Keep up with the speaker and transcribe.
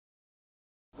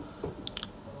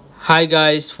Hi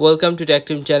guys, welcome to Tech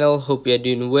Team channel. Hope you are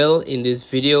doing well. In this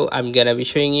video I'm gonna be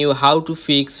showing you how to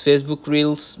fix Facebook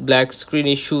Reels black screen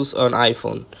issues on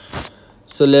iPhone.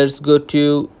 So let's go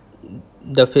to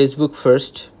the Facebook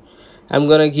first. I'm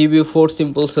gonna give you 4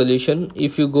 simple solutions.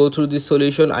 If you go through this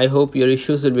solution, I hope your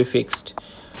issues will be fixed.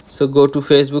 So go to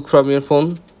Facebook from your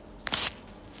phone.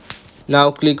 Now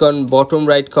click on bottom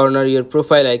right corner your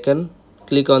profile icon.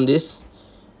 Click on this.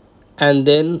 And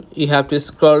then you have to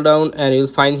scroll down and you'll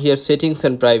find here settings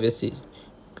and privacy.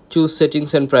 Choose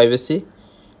settings and privacy.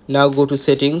 Now go to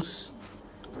settings.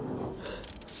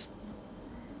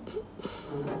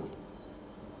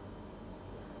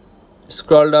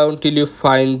 Scroll down till you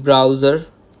find browser.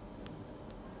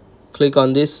 Click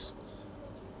on this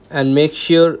and make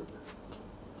sure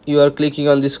you are clicking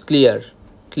on this clear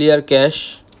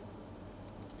cache.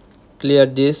 Clear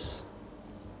this.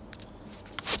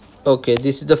 Okay,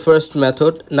 this is the first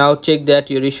method. Now check that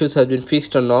your issues have been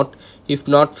fixed or not. If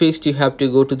not fixed, you have to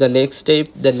go to the next step.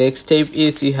 The next step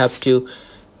is you have to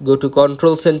go to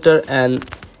control center and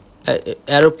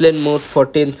aeroplane mode for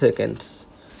 10 seconds.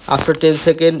 After 10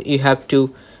 seconds, you have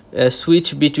to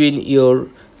switch between your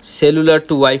cellular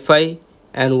to Wi-Fi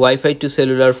and Wi-Fi to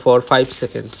cellular for 5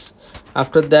 seconds.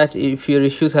 After that, if your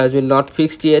issues has been not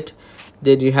fixed yet,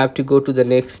 then you have to go to the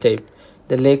next step.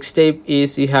 The next step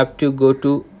is you have to go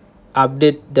to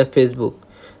update the Facebook.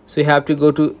 So you have to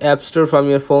go to App Store from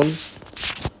your phone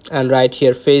and write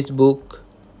here Facebook,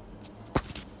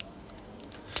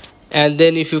 and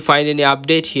then if you find any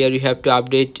update here, you have to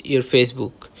update your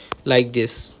Facebook like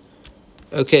this.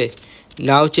 Okay,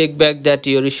 now check back that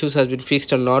your issues has been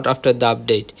fixed or not after the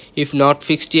update. If not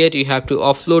fixed yet, you have to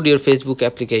offload your Facebook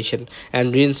application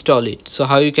and reinstall it. So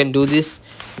how you can do this?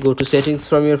 Go to settings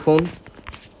from your phone,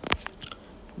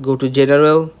 go to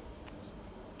general.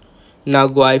 Now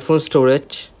go iPhone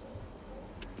storage.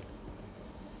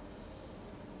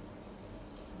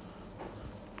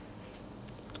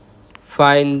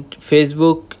 Find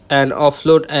Facebook and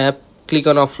offload app. Click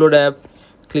on offload app.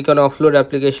 Click on offload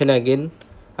application again.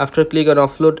 After click on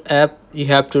offload app, you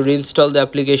have to reinstall the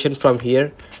application from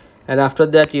here, and after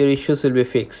that your issues will be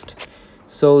fixed.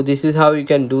 So this is how you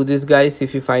can do this, guys.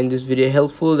 If you find this video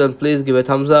helpful, then please give a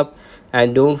thumbs up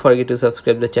and don't forget to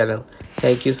subscribe the channel.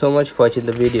 Thank you so much for watching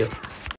the video.